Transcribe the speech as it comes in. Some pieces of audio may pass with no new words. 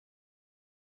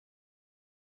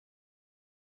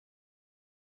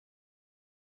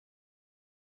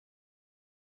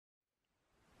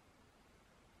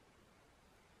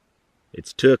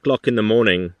It's 2 o'clock in the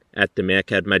morning at the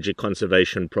Meerkat Magic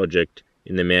Conservation Project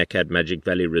in the Meerkat Magic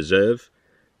Valley Reserve,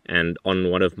 and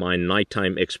on one of my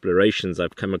nighttime explorations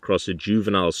I've come across a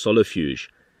juvenile solifuge.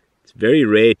 It's very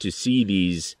rare to see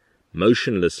these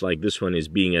motionless like this one is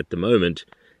being at the moment,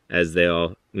 as they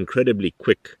are incredibly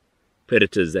quick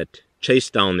predators that chase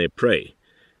down their prey.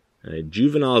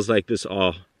 Juveniles like this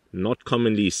are not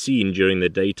commonly seen during the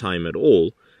daytime at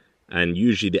all, and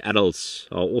usually the adults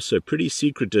are also pretty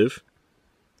secretive,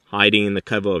 hiding in the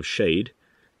cover of shade.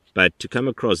 But to come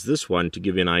across this one, to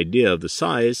give you an idea of the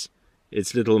size,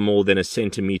 it's little more than 1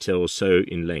 centimeter or so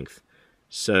in length.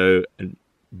 So a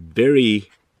very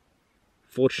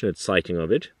fortunate sighting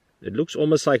of it. It looks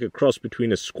almost like a cross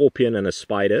between a scorpion and a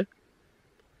spider.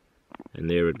 And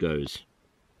there it goes.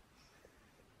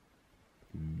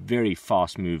 Very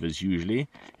fast movers usually.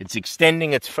 It's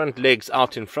extending its front legs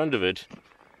out in front of it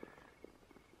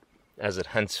as it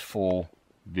hunts for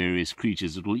various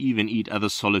creatures. It will even eat other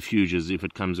solifuges if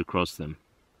it comes across them.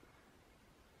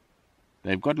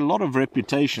 They've got a lot of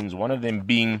reputations, one of them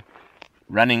being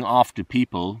running after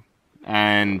people,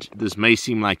 and this may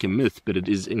seem like a myth, but it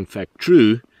is in fact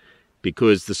true,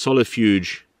 because the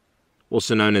solifuge,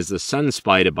 also known as the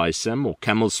sunspider by some, or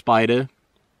camel spider,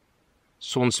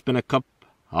 sonspinnekop,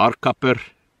 haarkapper,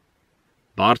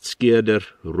 baardskeurder,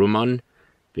 roman,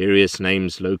 various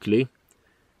names locally,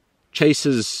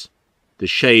 chases the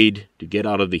shade to get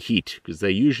out of the heat, because they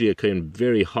usually occur in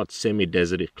very hot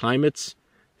semi-desert climates.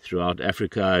 Throughout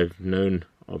Africa I've known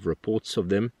of reports of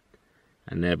them,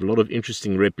 and they have a lot of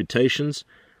interesting reputations.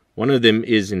 One of them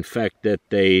is in fact that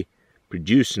they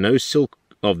produce no silk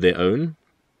of their own,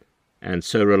 and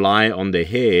so rely on the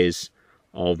hairs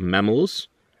of mammals,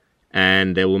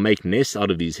 and they will make nests out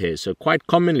of these hairs. So quite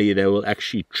commonly they will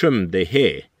actually trim the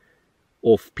hair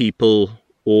off people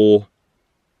or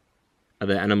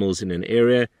other animals in an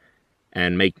area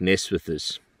and make nests with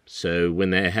this. So when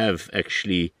they have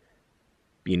actually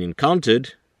been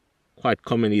encountered, quite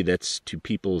commonly that's to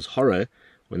people's horror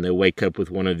when they wake up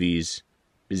with one of these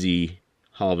busy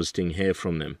harvesting hair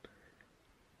from them.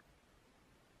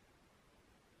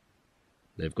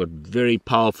 They've got very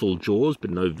powerful jaws but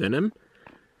no venom,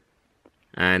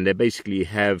 and they basically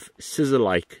have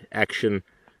scissor-like action,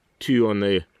 2 on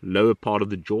the lower part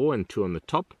of the jaw and 2 on the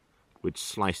top, which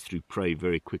slice through prey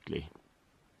very quickly.